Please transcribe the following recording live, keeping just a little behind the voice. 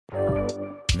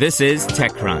This is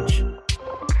TechCrunch.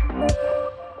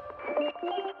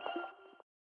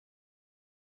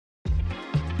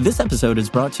 This episode is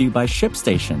brought to you by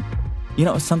ShipStation. You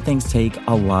know, some things take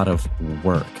a lot of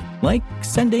work, like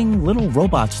sending little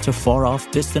robots to far-off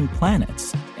distant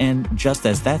planets. And just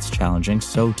as that's challenging,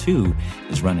 so too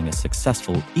is running a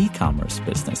successful e-commerce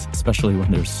business, especially when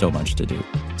there's so much to do.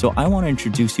 So I want to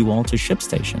introduce you all to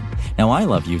ShipStation. Now, I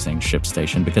love using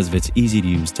ShipStation because of its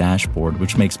easy-to-use dashboard,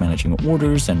 which makes managing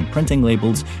orders and printing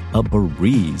labels a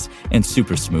breeze and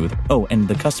super smooth. Oh, and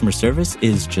the customer service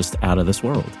is just out of this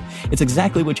world. It's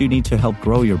exactly what you need to help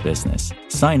grow your business.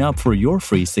 Sign up for your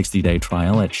free 60-day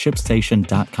trial at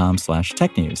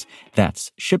shipstation.com/technews.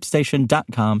 That's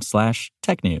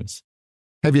shipstation.com/technews.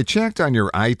 Have you checked on your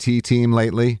IT team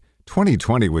lately?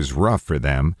 2020 was rough for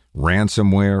them.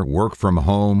 Ransomware, work from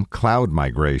home, cloud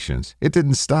migrations. It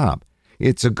didn't stop.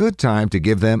 It's a good time to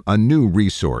give them a new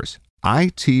resource,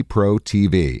 IT Pro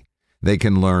TV. They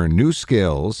can learn new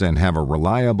skills and have a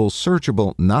reliable,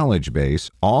 searchable knowledge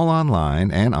base all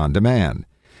online and on demand.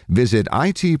 Visit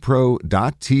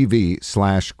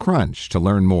itpro.tv/crunch to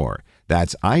learn more.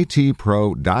 That's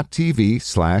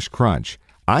itpro.tv/crunch.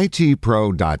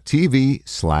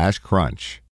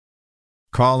 itpro.tv/crunch.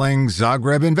 Calling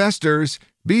Zagreb investors.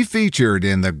 Be featured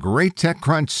in the Great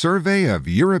TechCrunch Survey of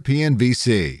European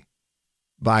VC.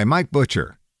 By Mike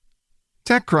Butcher.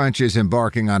 TechCrunch is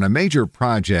embarking on a major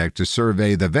project to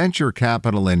survey the venture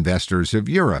capital investors of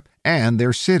Europe and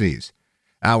their cities.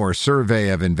 Our survey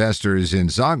of investors in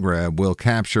Zagreb will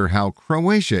capture how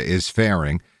Croatia is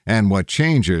faring and what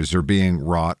changes are being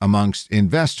wrought amongst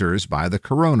investors by the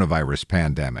coronavirus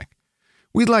pandemic.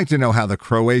 We'd like to know how the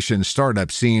Croatian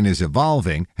startup scene is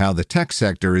evolving, how the tech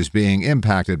sector is being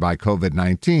impacted by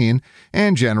COVID-19,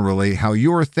 and generally how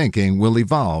your thinking will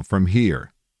evolve from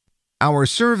here. Our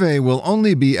survey will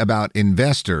only be about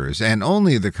investors, and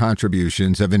only the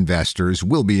contributions of investors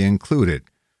will be included.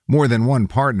 More than one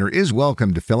partner is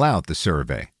welcome to fill out the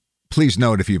survey. Please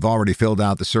note if you've already filled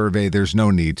out the survey, there's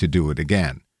no need to do it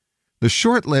again. The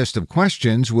short list of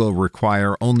questions will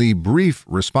require only brief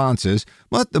responses,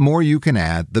 but the more you can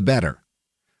add, the better.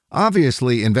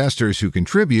 Obviously, investors who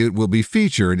contribute will be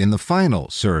featured in the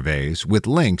final surveys with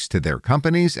links to their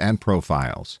companies and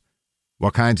profiles.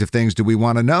 What kinds of things do we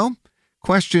want to know?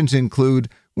 Questions include,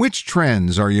 which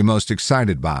trends are you most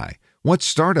excited by? What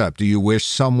startup do you wish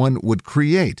someone would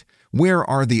create? Where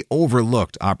are the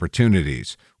overlooked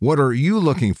opportunities? What are you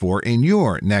looking for in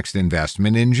your next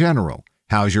investment in general?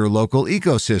 How's your local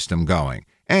ecosystem going?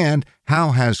 And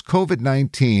how has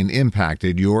COVID-19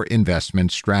 impacted your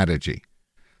investment strategy?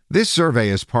 This survey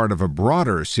is part of a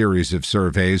broader series of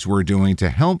surveys we're doing to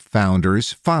help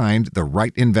founders find the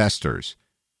right investors.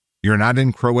 You're not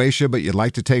in Croatia, but you'd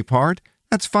like to take part?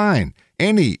 That's fine.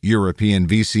 Any European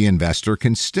VC investor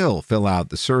can still fill out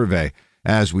the survey,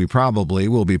 as we probably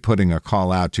will be putting a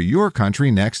call out to your country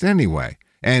next anyway,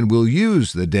 and we'll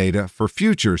use the data for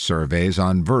future surveys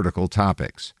on vertical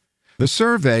topics. The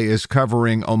survey is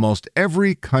covering almost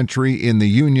every country in the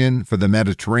Union for the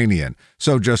Mediterranean,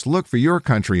 so just look for your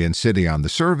country and city on the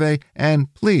survey,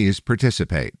 and please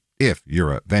participate if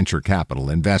you're a venture capital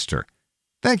investor.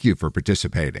 Thank you for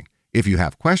participating. If you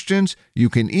have questions, you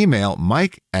can email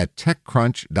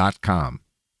mike@techcrunch.com.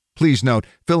 Please note,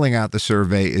 filling out the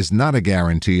survey is not a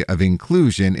guarantee of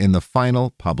inclusion in the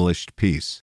final published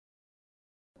piece.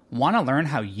 Want to learn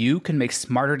how you can make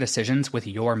smarter decisions with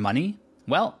your money?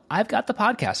 Well, I've got the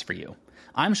podcast for you.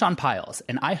 I'm Sean Piles,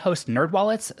 and I host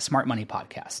NerdWallet's Smart Money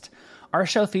Podcast. Our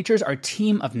show features our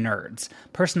team of nerds,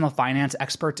 personal finance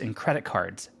experts in credit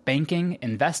cards, banking,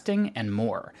 investing, and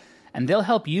more. And they'll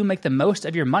help you make the most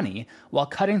of your money while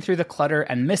cutting through the clutter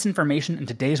and misinformation in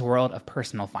today's world of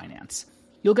personal finance.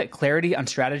 You'll get clarity on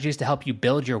strategies to help you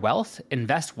build your wealth,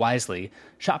 invest wisely,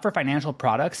 shop for financial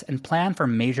products, and plan for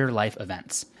major life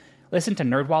events. Listen to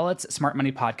NerdWallet's Smart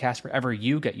Money Podcast wherever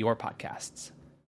you get your podcasts.